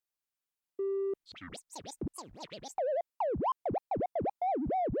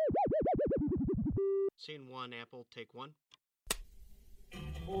Scene 1, Apple, take 1.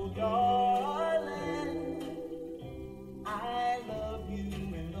 Oh, darling, I love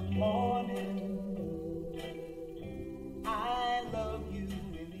you in the morning. I love you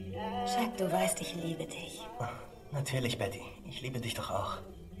in the afternoon. Jack, du weißt, ich liebe dich. Oh, natürlich, Betty. Ich liebe dich doch auch.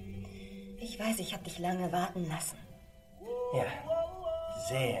 Ich weiß, ich habe dich lange warten lassen. Ja,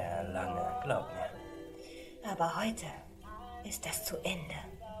 sehr lange, glaub mir. Aber heute ist das zu Ende.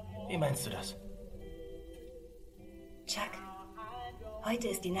 Wie meinst du das? Chuck, heute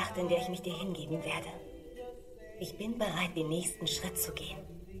ist die Nacht, in der ich mich dir hingeben werde. Ich bin bereit, den nächsten Schritt zu gehen.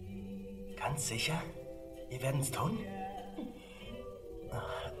 Ganz sicher? Wir werden es tun?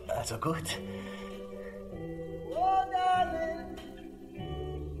 Also gut. Oh, darling,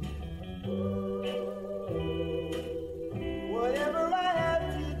 whatever I have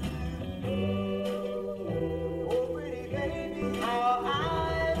to do. Oh, pretty baby, how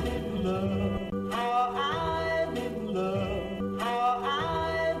I'm in love. How I'm in love. How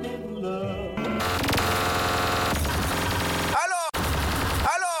I'm in love. Hallo!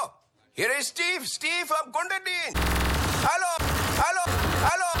 Hallo! Hier ist Steve! Steve am Kundendienst! Hallo! Hallo!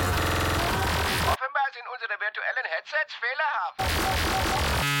 Hallo! Offenbar sind unsere virtuellen Headsets fehlerhaft.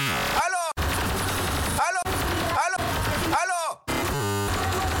 Hallo! Hallo! Hallo! Hallo!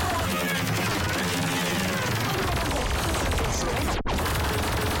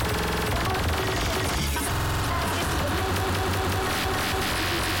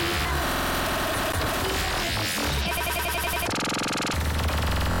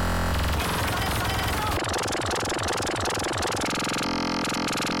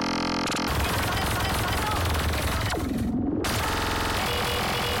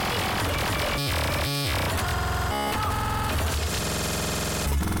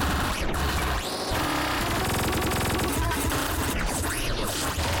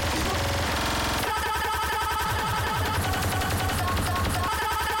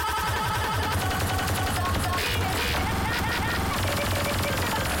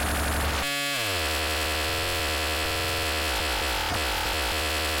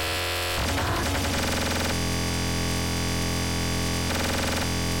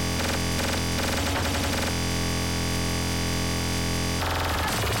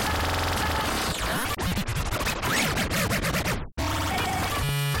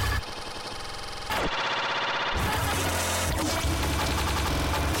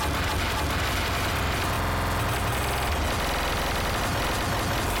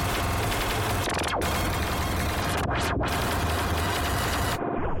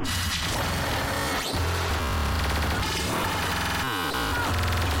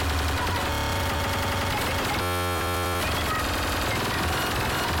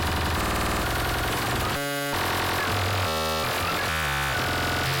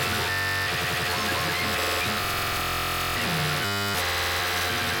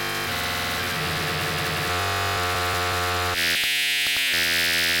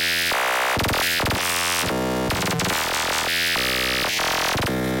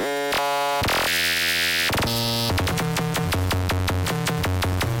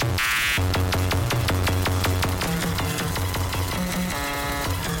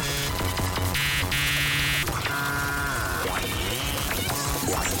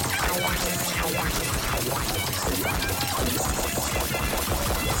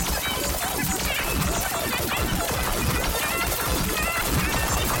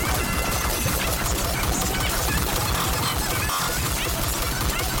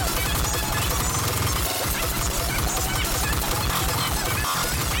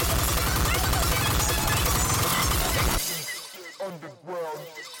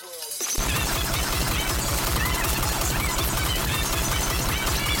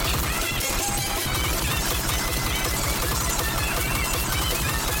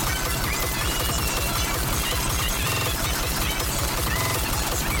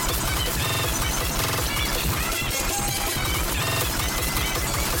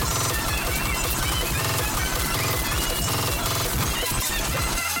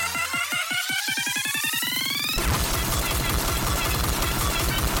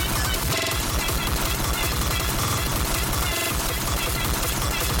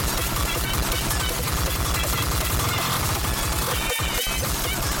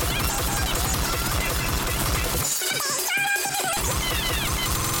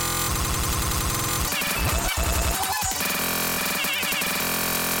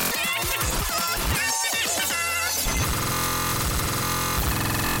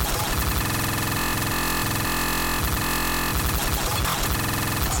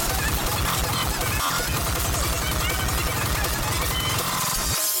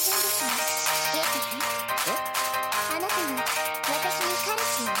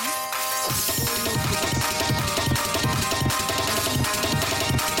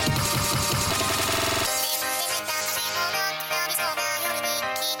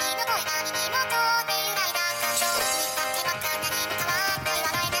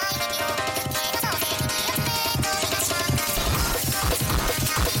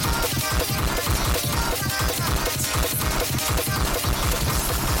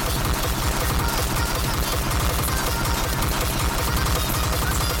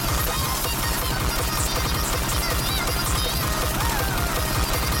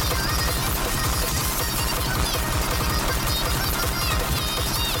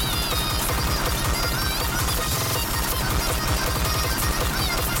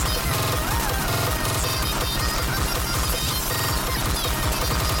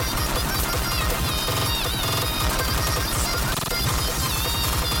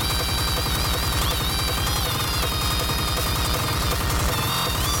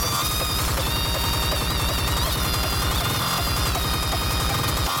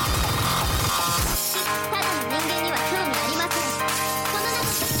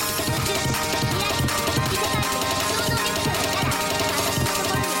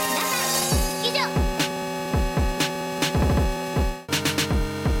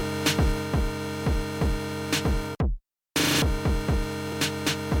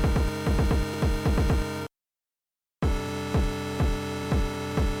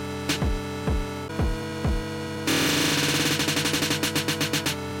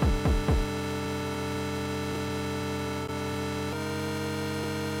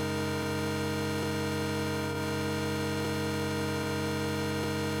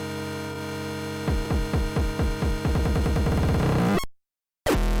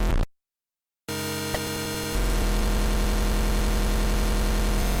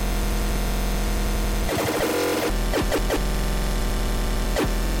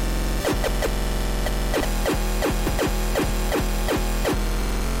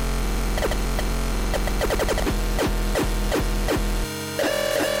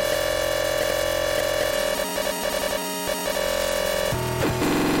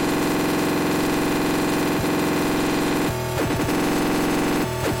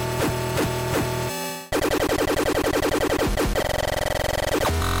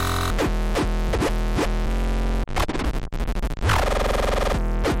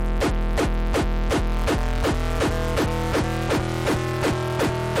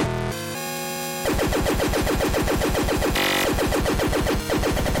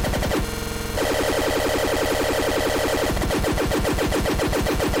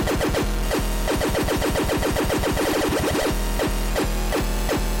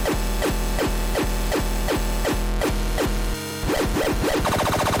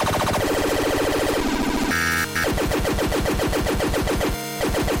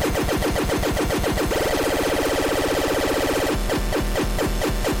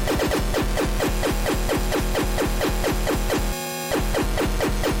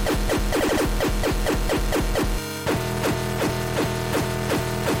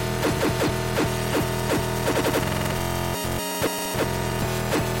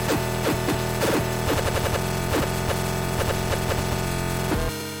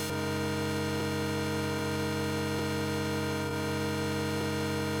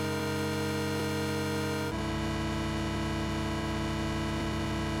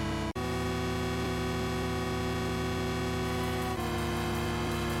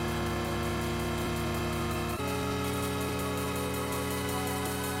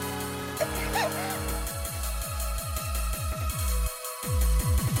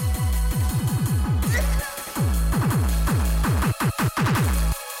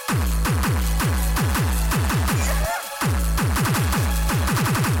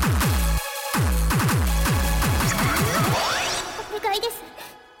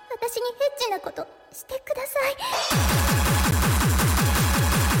 私にエッチなことしてください。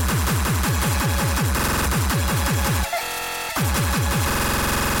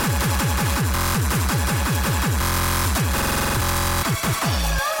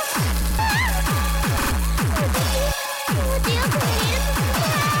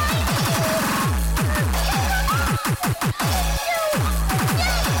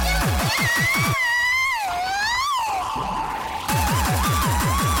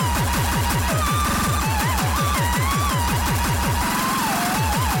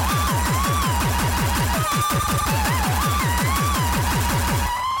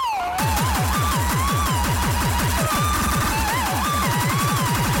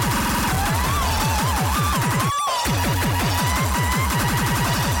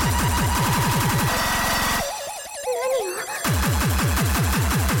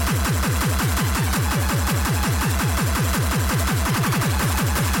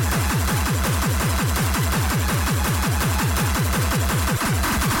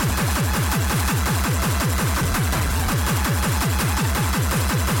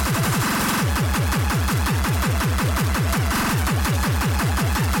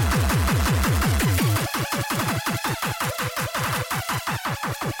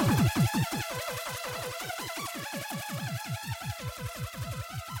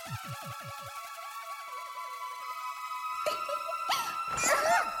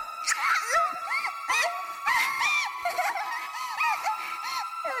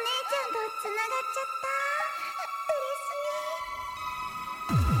つながっちゃった。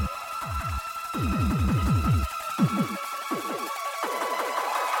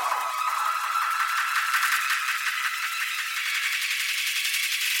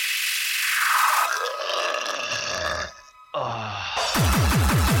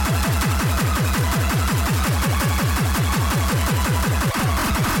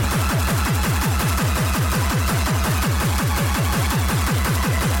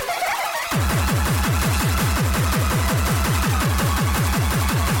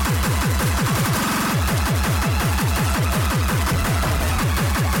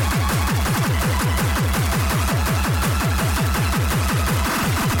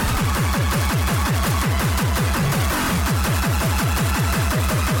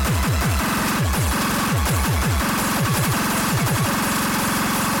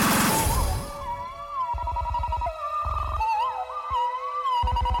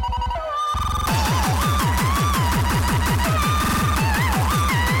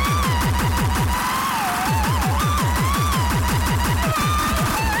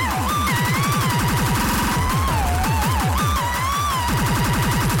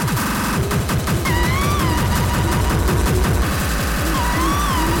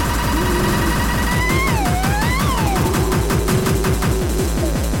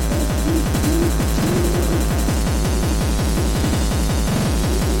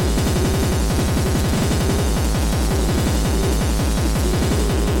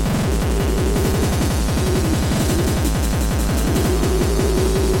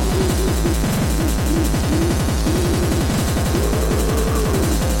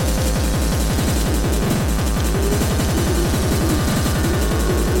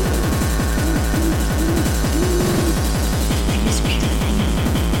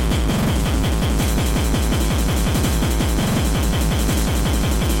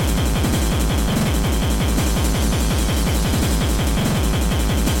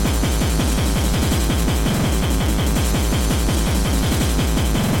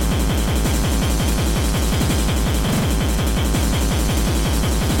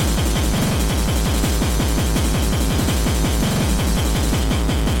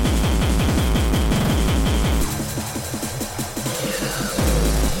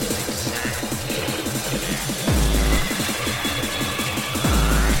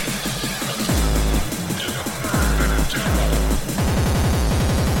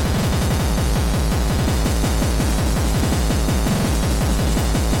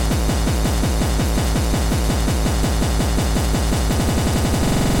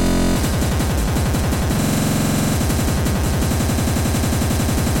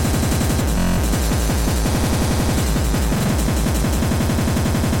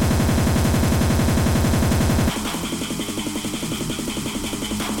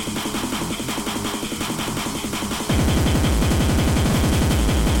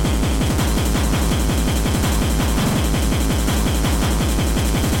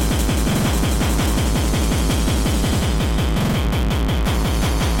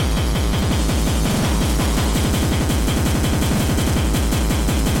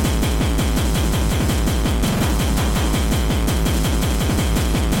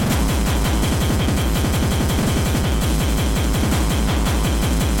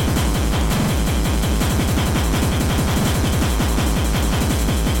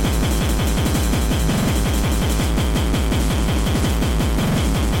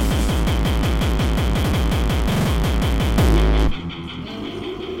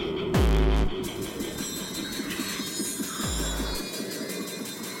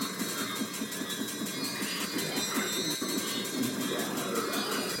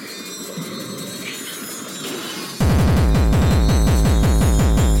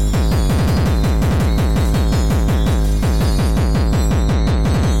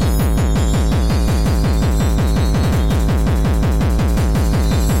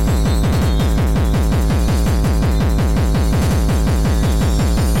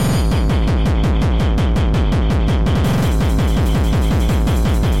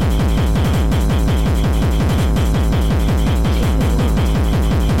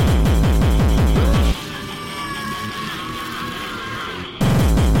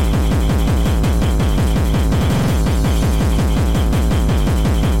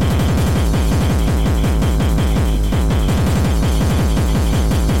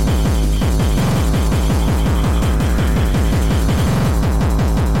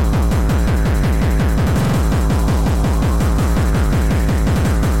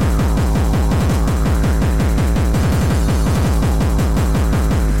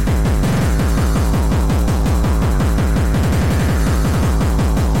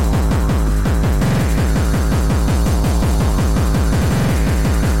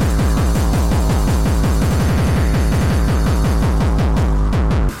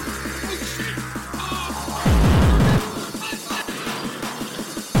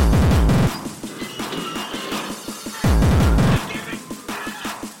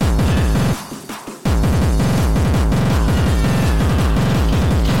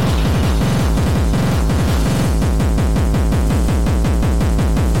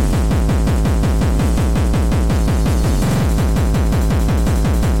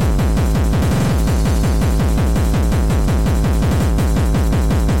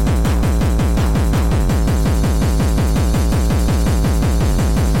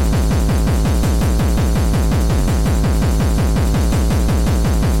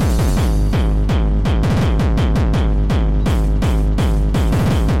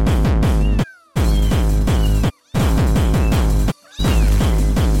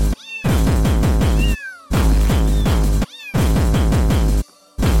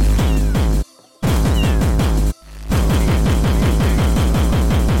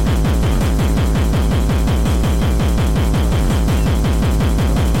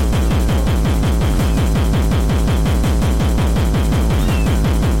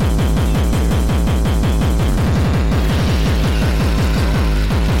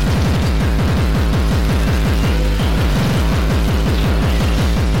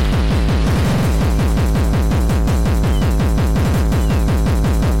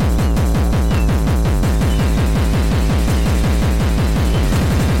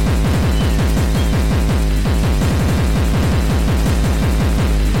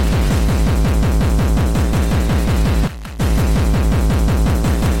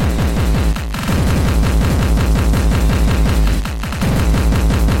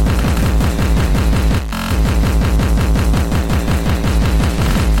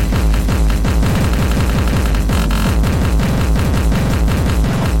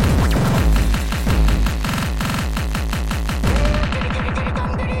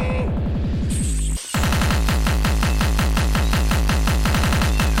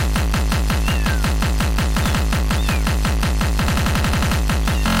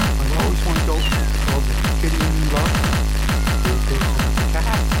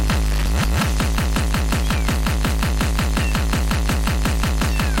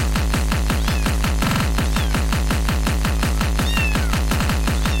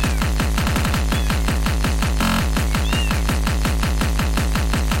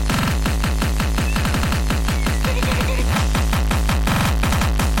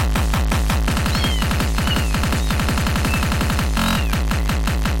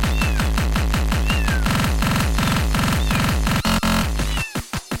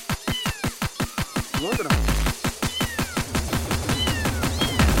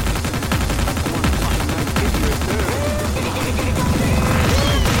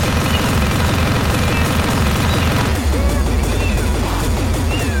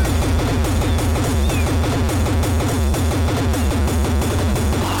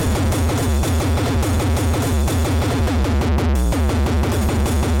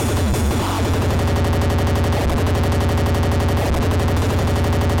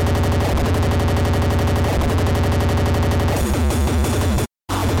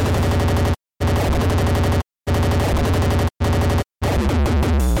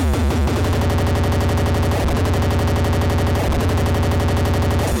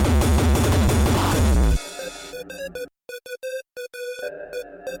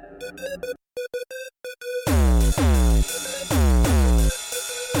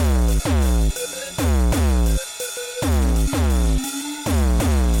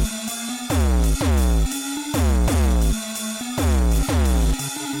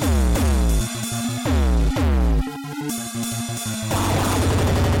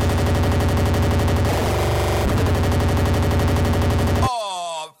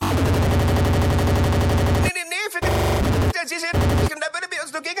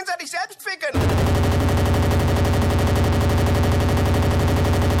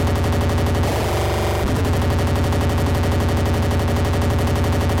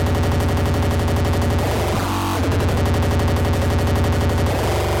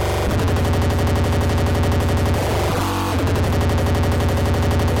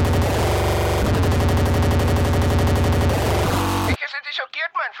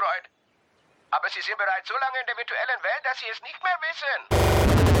Aber Sie sind bereits so lange in der virtuellen Welt, dass Sie es nicht mehr wissen.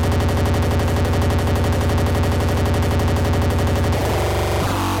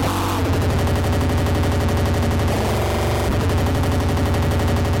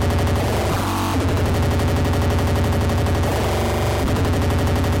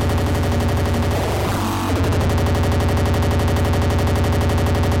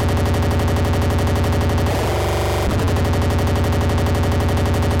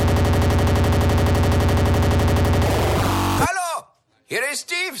 Hier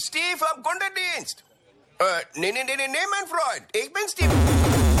ist Steve vom Kundendienst. Nee, mein Freund. Ich bin Steve.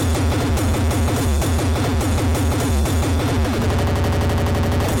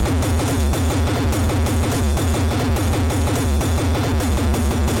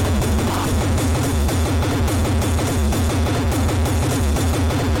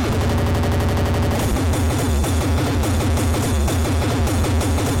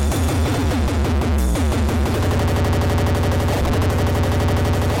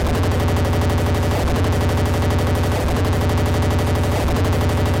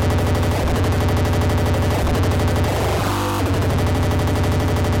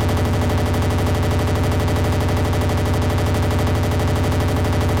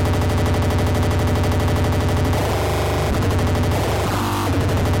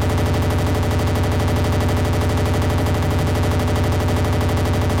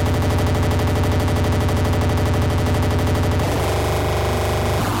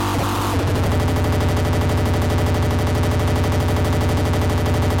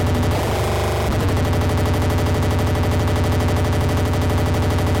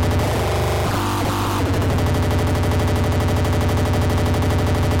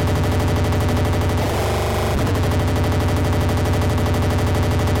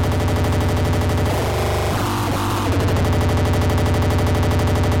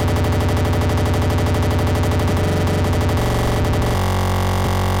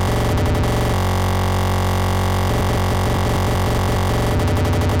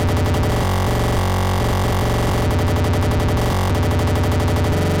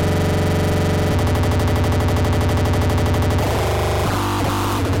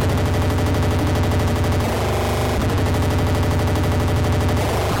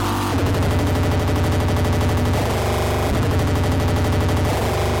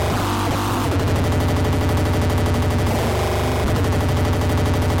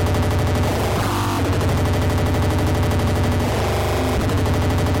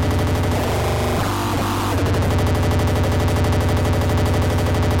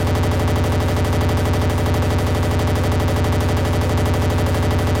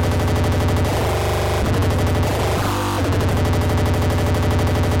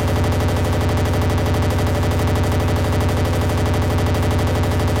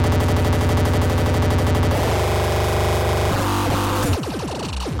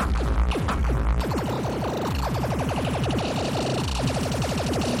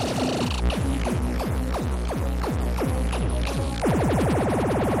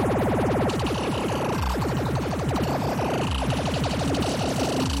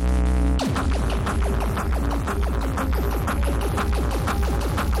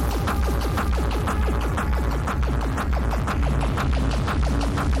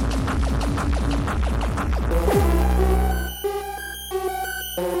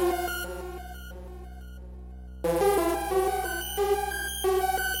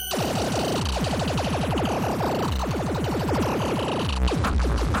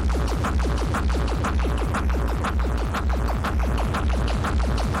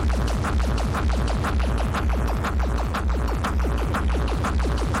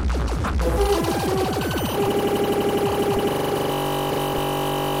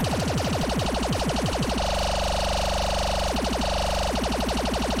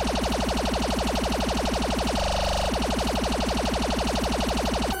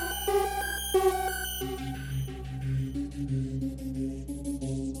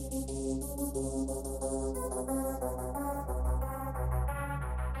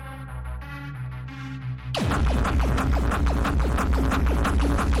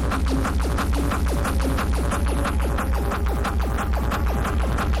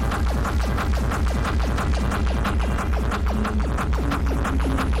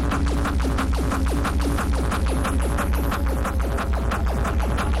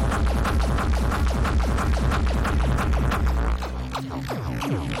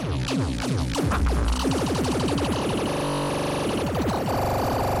 You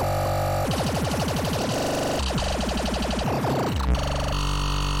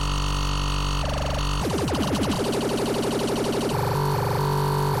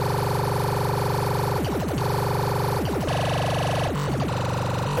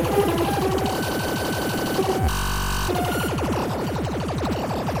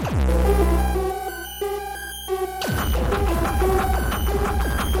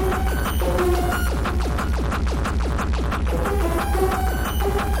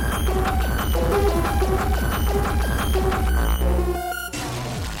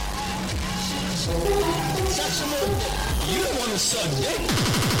don't want to suck dick.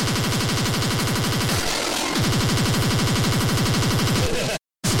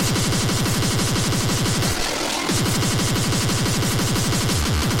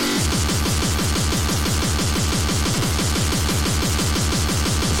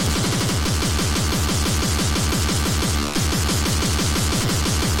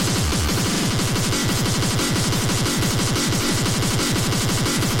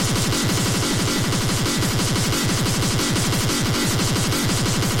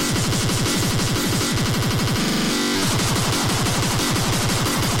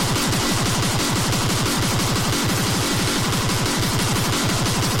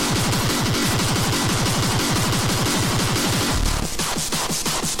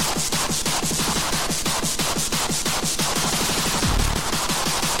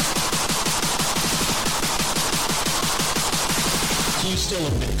 You still a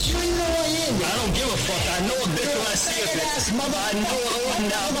bitch. You know I am. I don't give a fuck. I know a bitch when I see a bitch. I know a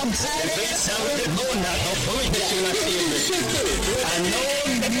now. If it sounds good, no, not. I'll fully bitch when I see a bitch. I know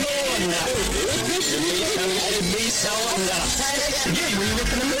a now. It be so now. Yeah, when you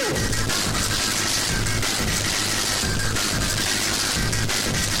look in the mirror.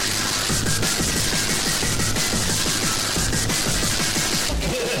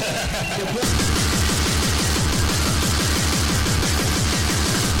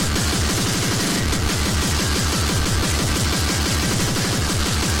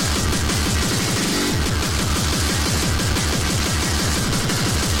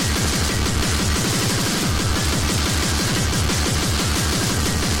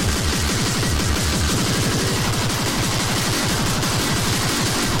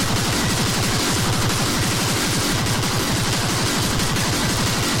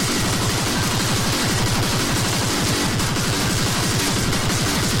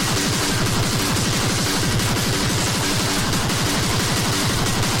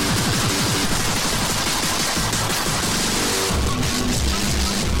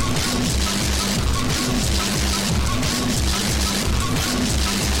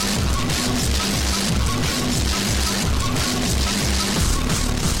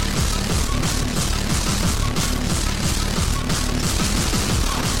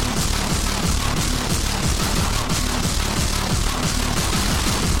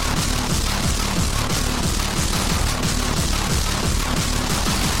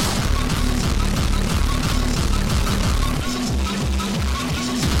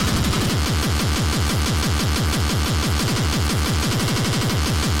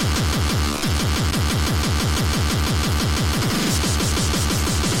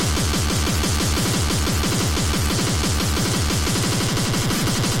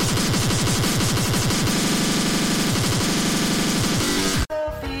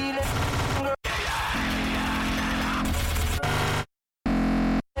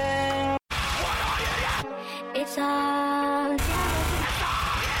 It's all cold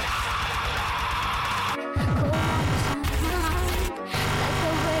like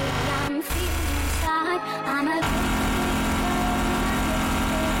the way I'm feeling inside. I'm a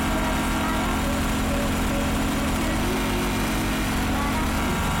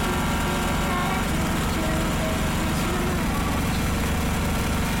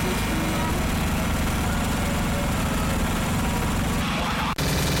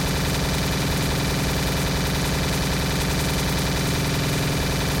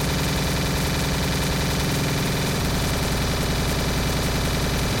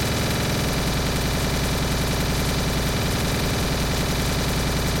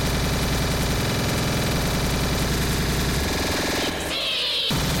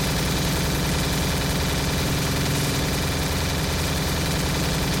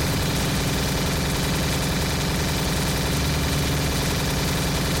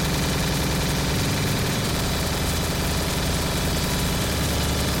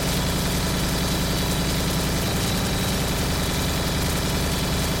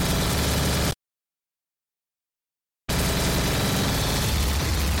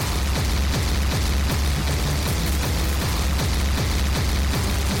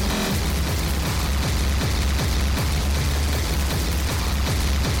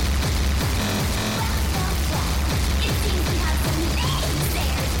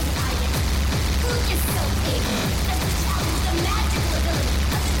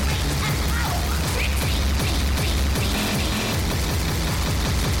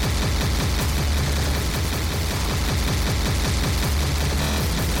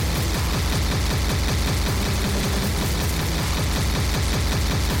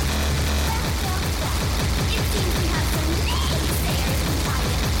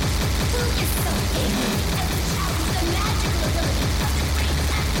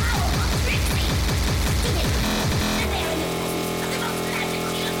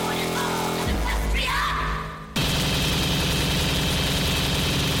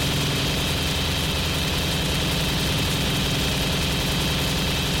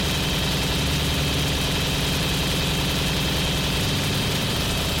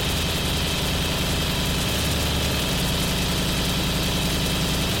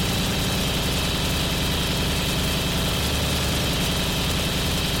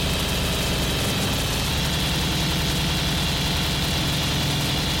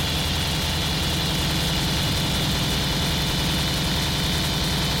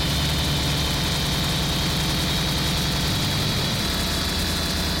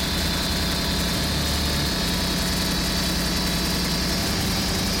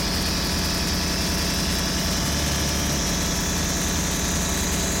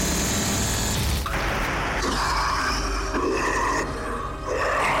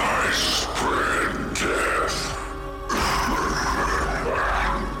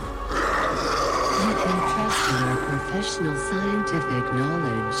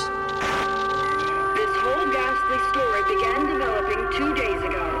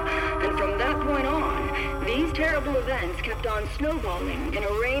horrible events kept on snowballing in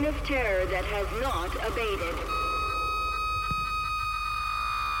a reign of terror that has not abated.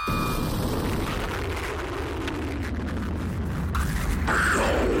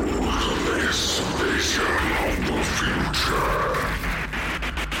 This vision of the future.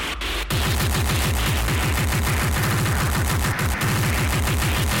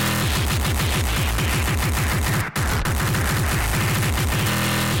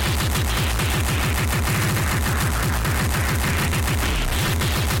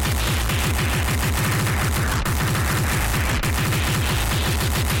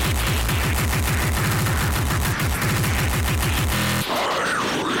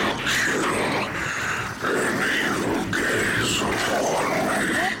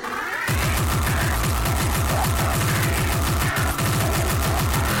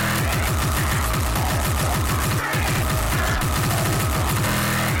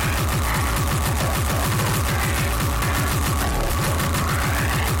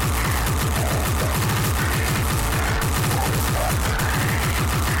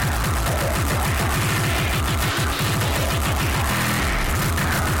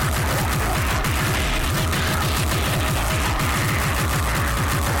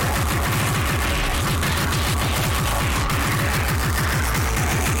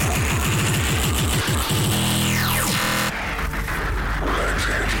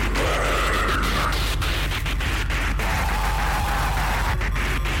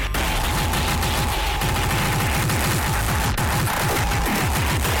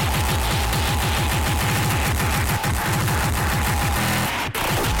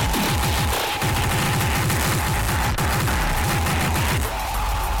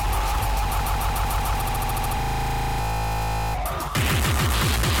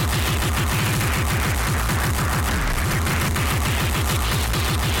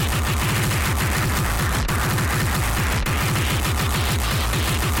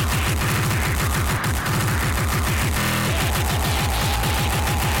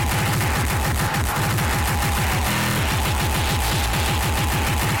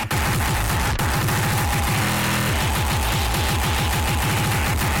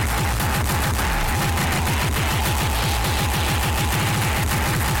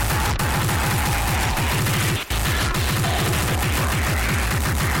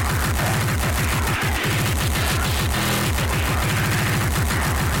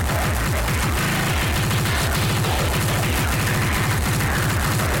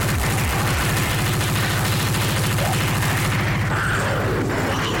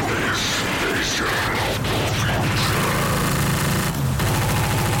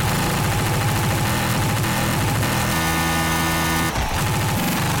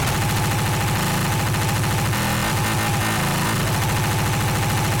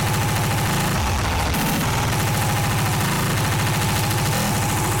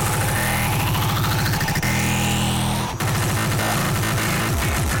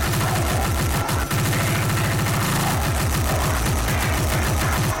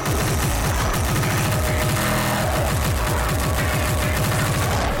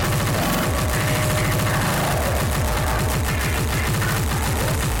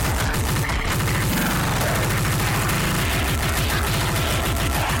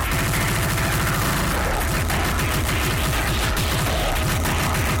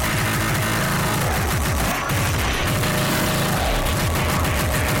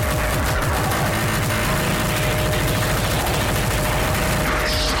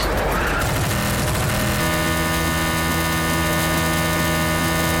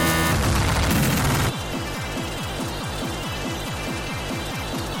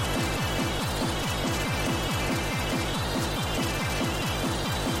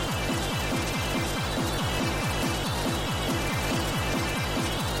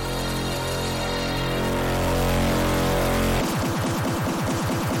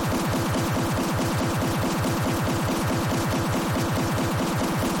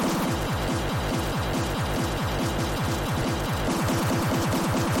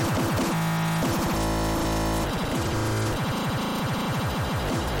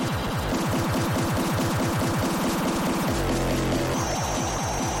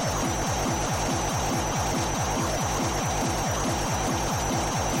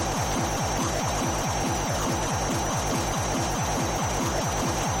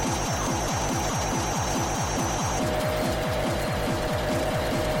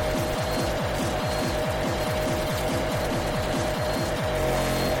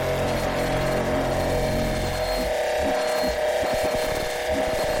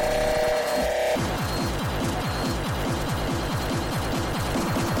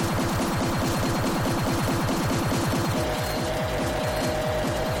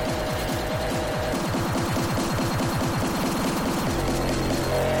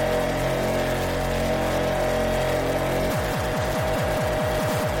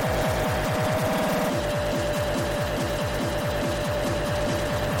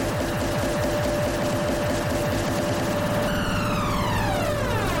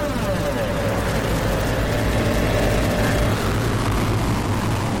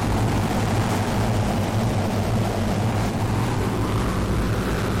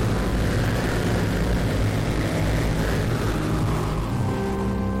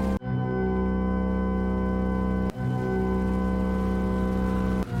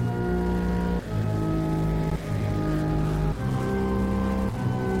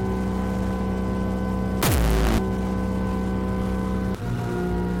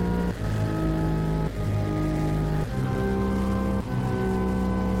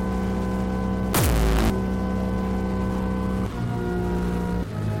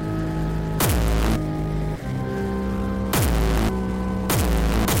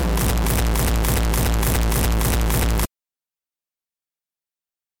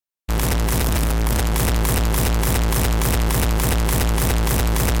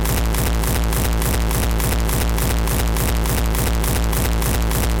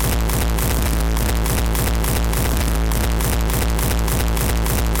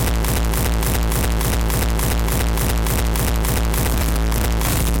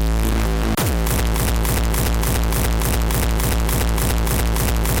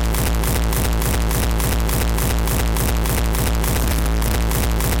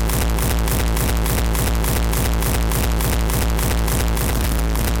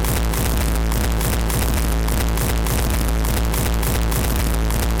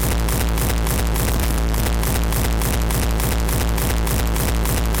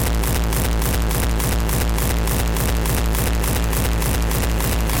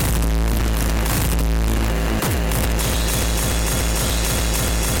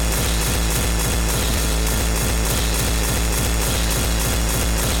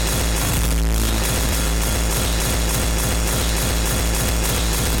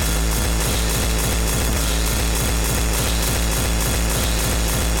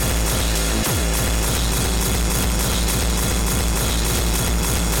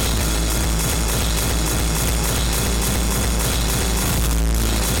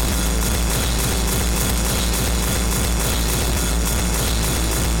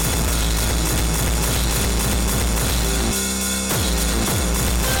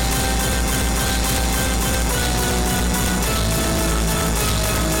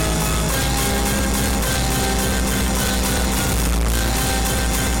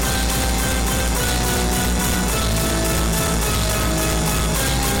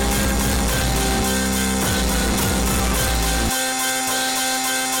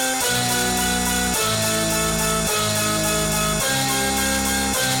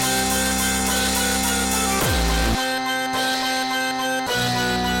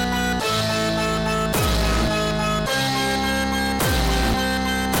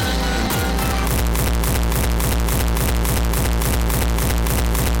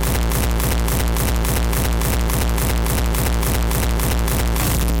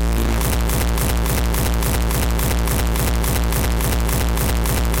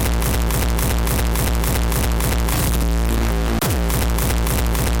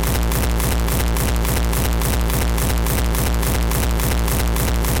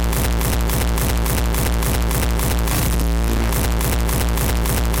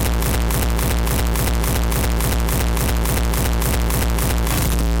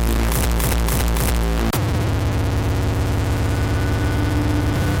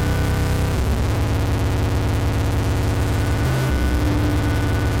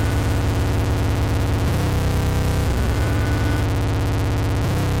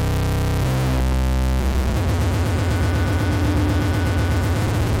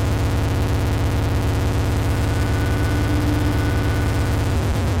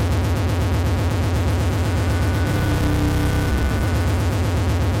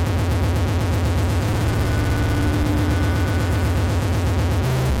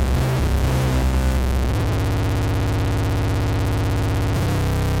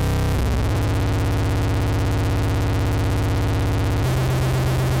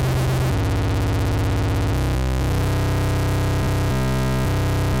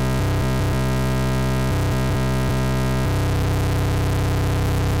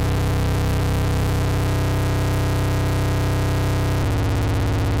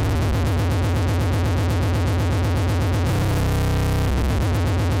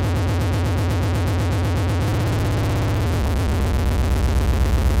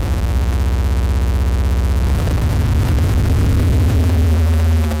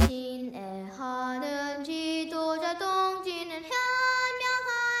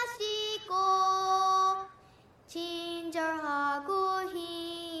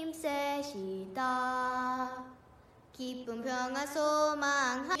 기쁨 평화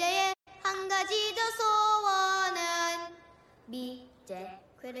소망 미래의 한 가지 더 소원은 미제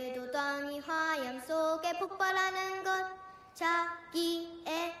그래도 땅이 화염 속에 폭발하는 것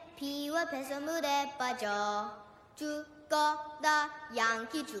자기의 피와 폐수물에 빠져 죽어라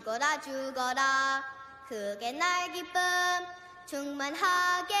양키 죽어라 죽어라 그게 날 기쁨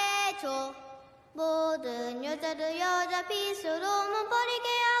충만하게 줘 모든 여자를 여자 핏으로만 버리게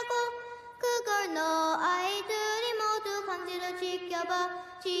하고 그걸 너 아이들이 모두 강제로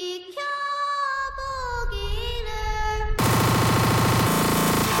지켜보기를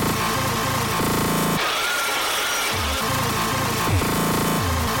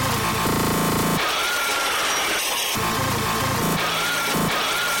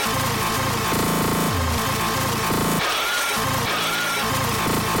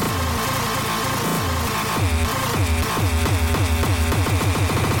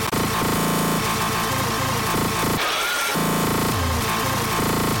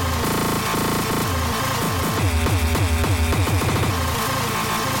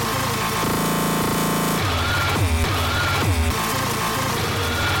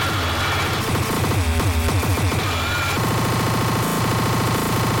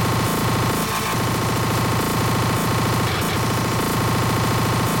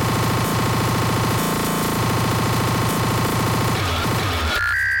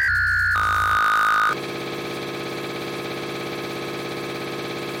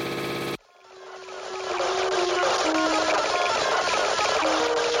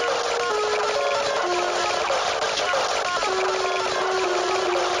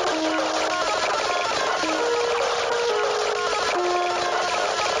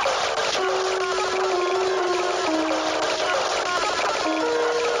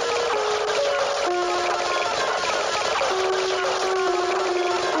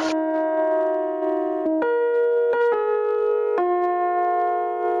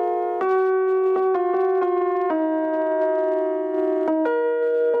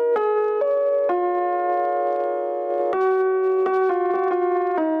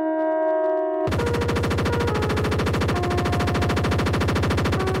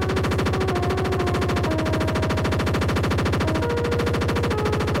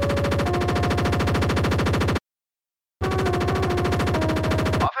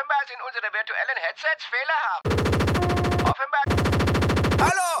Headsets fehlerhaft. Offenbar...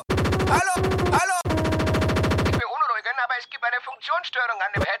 Hallo! Hallo! Hallo! Ich beunruhigen, aber es gibt eine Funktionsstörung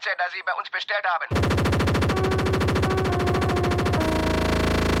an dem Headset, das Sie bei uns bestellt haben.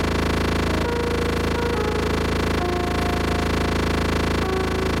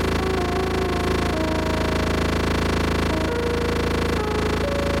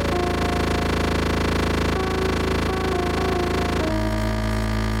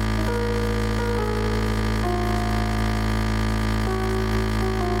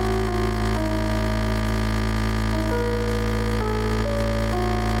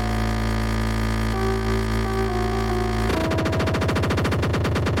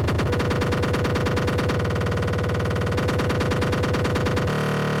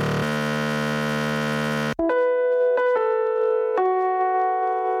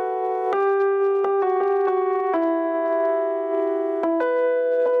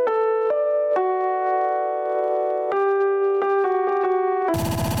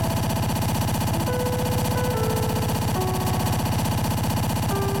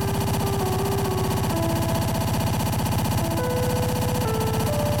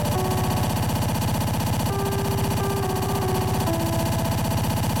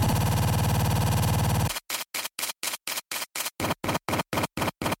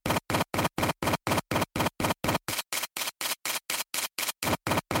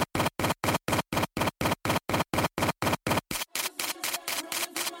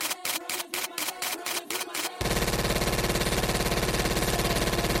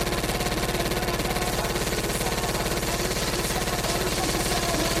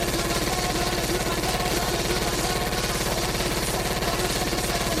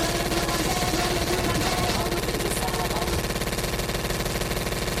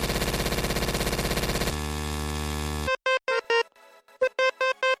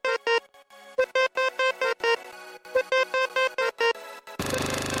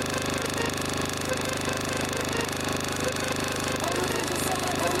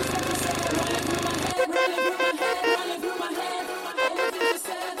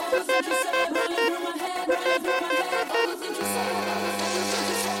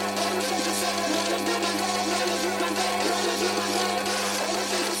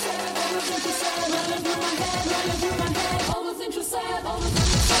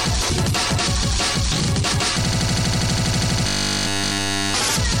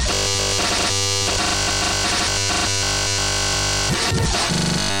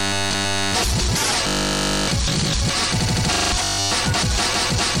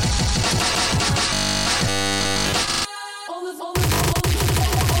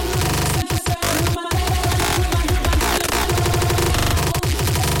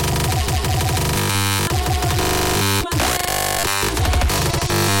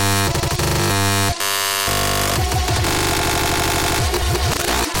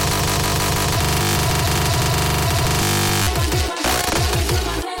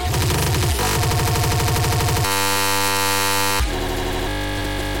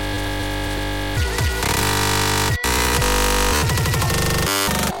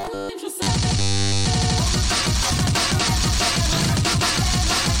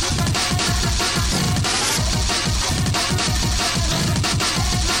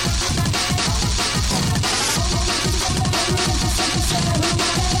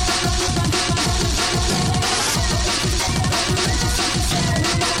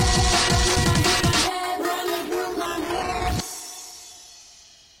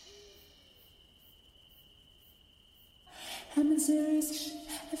 serious shit.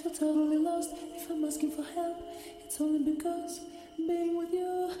 I feel totally lost. If I'm asking for help, it's only because being with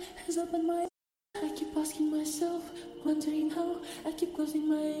you has opened my. I keep asking myself, wondering how. I keep closing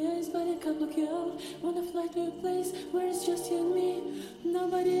my eyes, but I can't look you out. Wanna fly to a place where it's just you and me,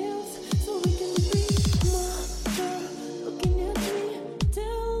 nobody else, so we can be free. Mother, looking at me,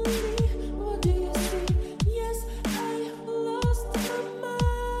 tell me, what do you see? Yes, I lost my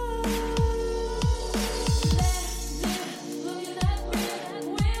mind. Lately, looking at me,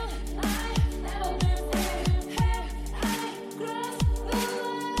 will I ever be free? Have I crossed the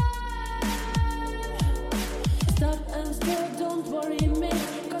line? Stop and stare, don't worry me,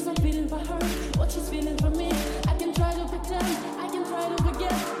 cause I'm feeling for her, what she's feeling for me. I can try to pretend, I can try to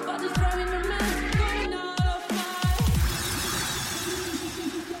forget, but it's driving me mad, going out of my.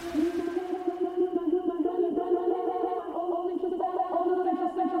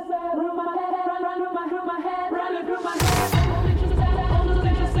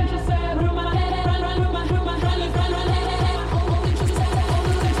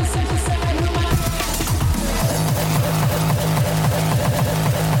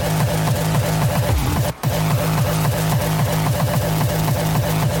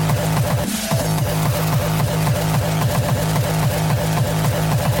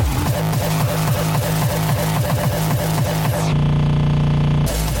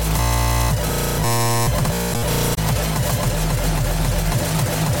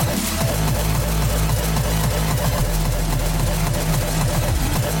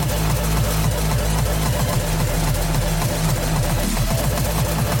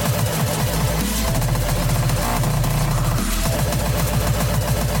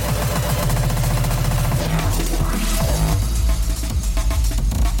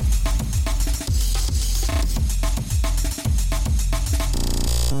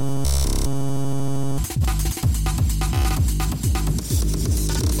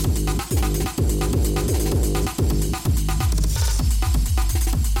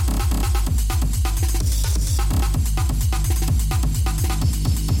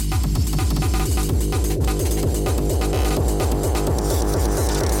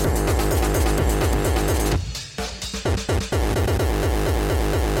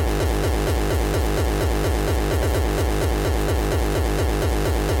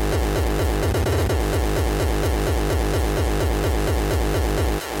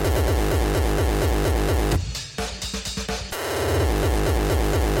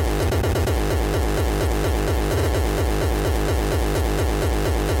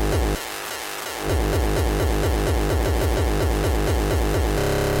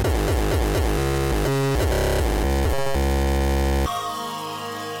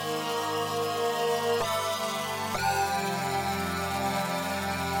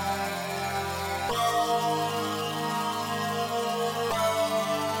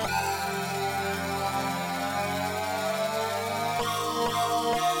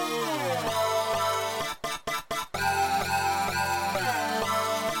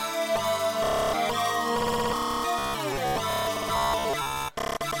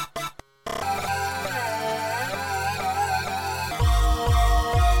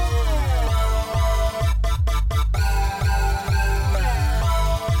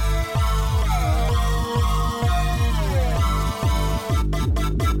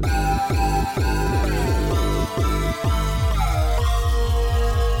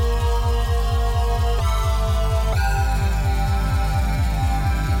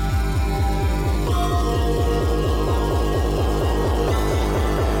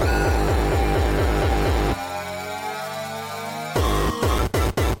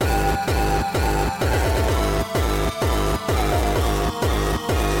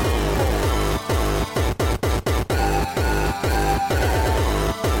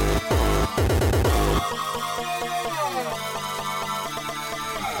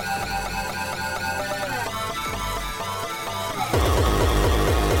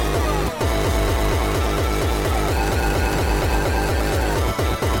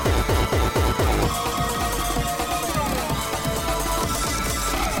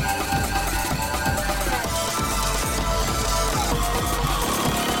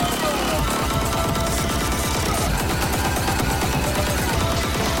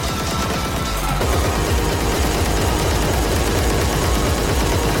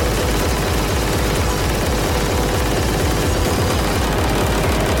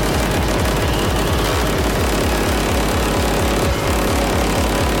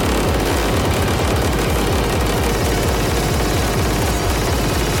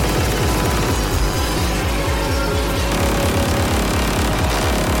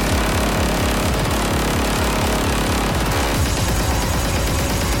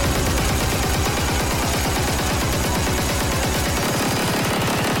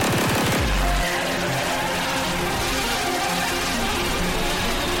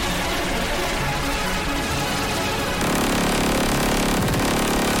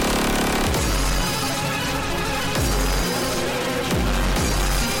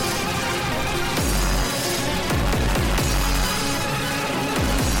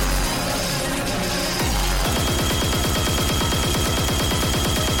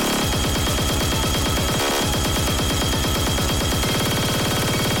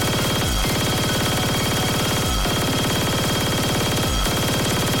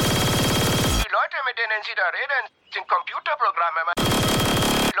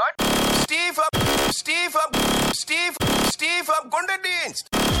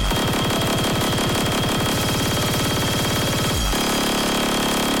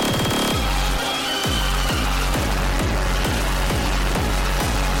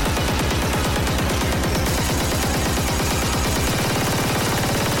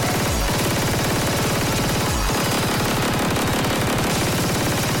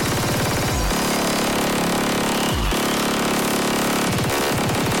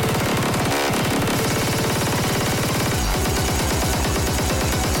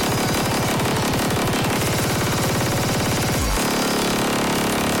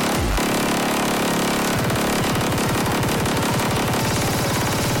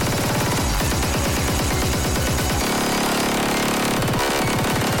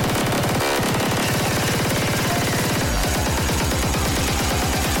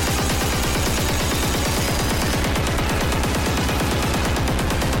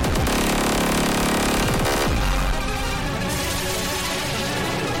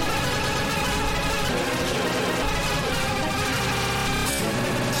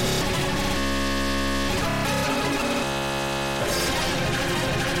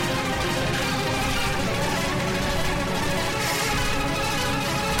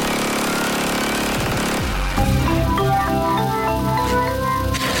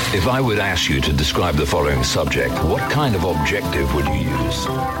 If I would ask you to describe the following subject, what kind of objective would you use?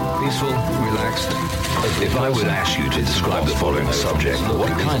 Peaceful, relaxed. If I would ask you to describe the following subject,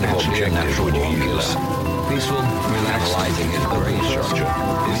 what kind of objective would you use? Peaceful, relaxed. Analyzing his brain structure.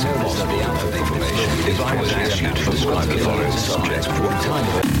 Is impossible the output information. If I would ask you to describe the following subject, what kind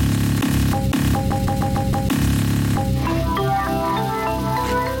of...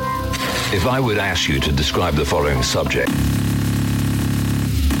 If I would ask you to describe the following subject...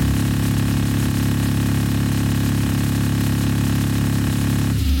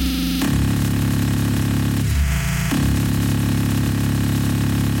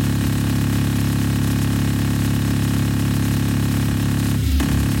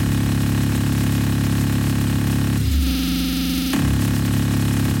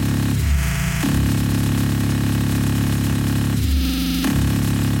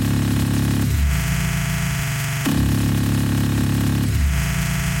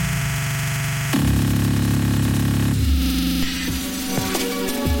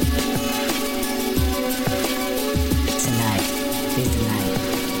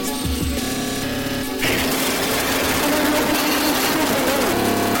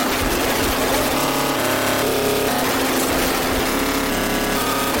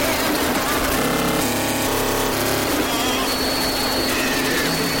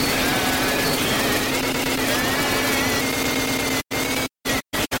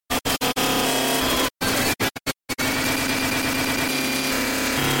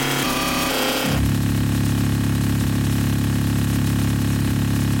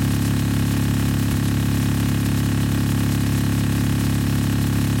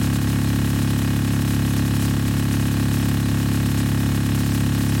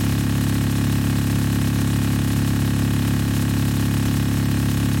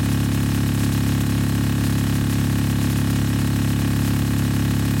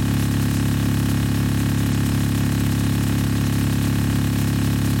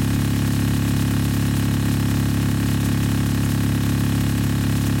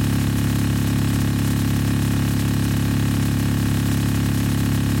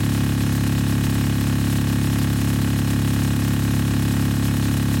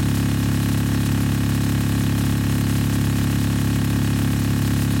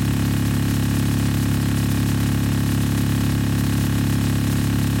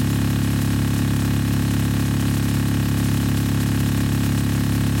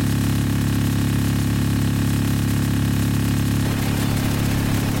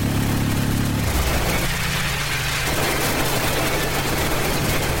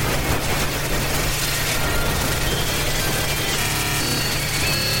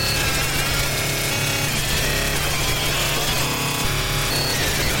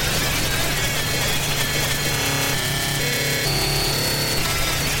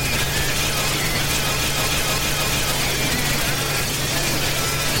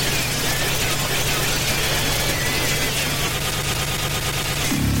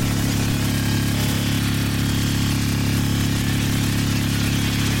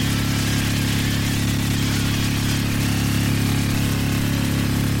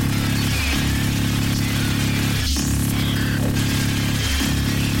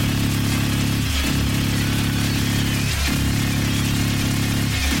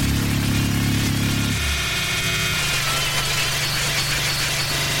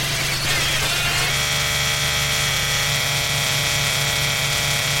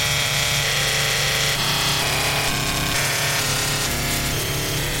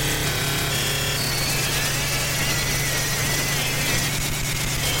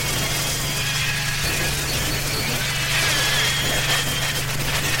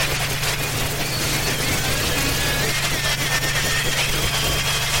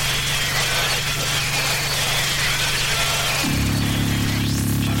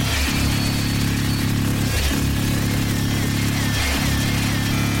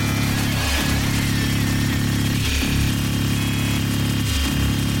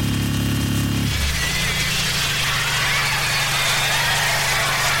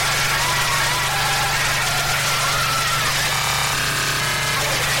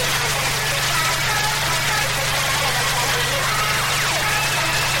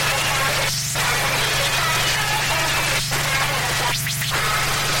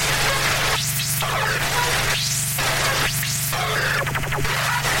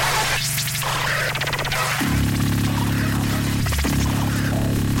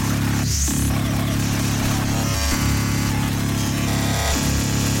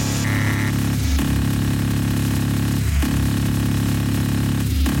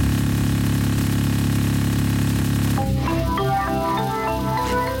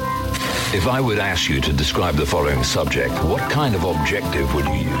 If I would ask you to describe the following subject, what kind of objective would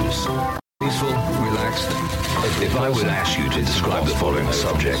you use? Peaceful, relaxed. If I would ask you to describe the following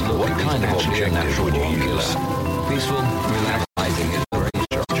subject, what kind of objective would you use? Peaceful, relaxing is the brain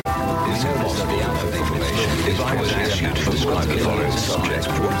structure. It's noticed that the alpha deformation. If I would ask you to describe the following subject,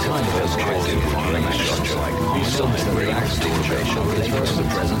 what kind of objective would you use? Peaceful, relaxed deformation refers to the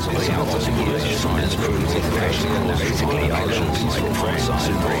presence of the alpha deformation. Science proves it basically our little peaceful friends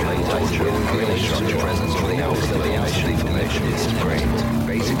in brain culture relates to the presence of the alpha deformation in the brain.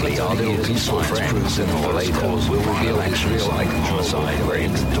 Basically, our little peaceful friends sooner or later will reveal his real uncontrollable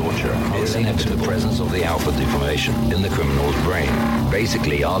brain torture is linked to the presence of the alpha deformation in the criminal's brain.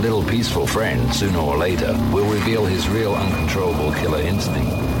 Basically, our little peaceful friend sooner or later will reveal his real uncontrollable killer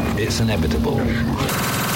instinct. It's inevitable.